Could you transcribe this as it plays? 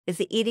Is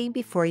eating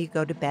before you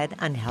go to bed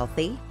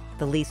unhealthy?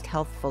 The least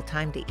healthful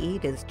time to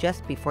eat is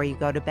just before you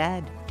go to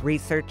bed.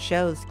 Research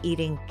shows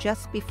eating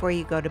just before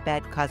you go to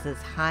bed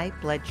causes high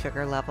blood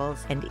sugar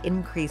levels and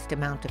increased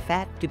amount of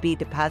fat to be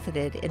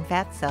deposited in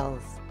fat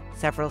cells.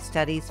 Several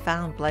studies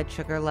found blood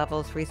sugar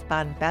levels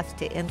respond best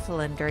to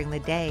insulin during the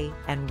day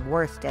and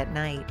worst at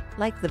night.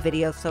 Like the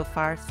video so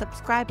far,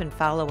 subscribe and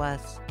follow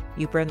us.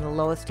 You burn the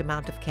lowest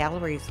amount of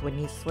calories when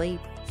you sleep,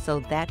 so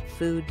that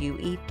food you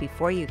eat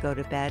before you go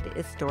to bed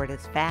is stored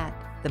as fat.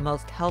 The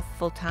most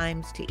healthful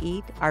times to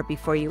eat are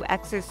before you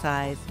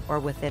exercise or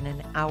within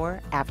an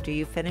hour after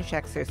you finish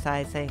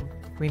exercising.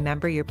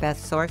 Remember, your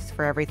best source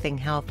for everything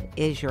health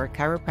is your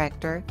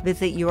chiropractor.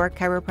 Visit your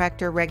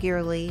chiropractor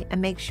regularly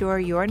and make sure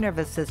your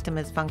nervous system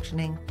is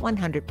functioning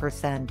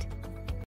 100%.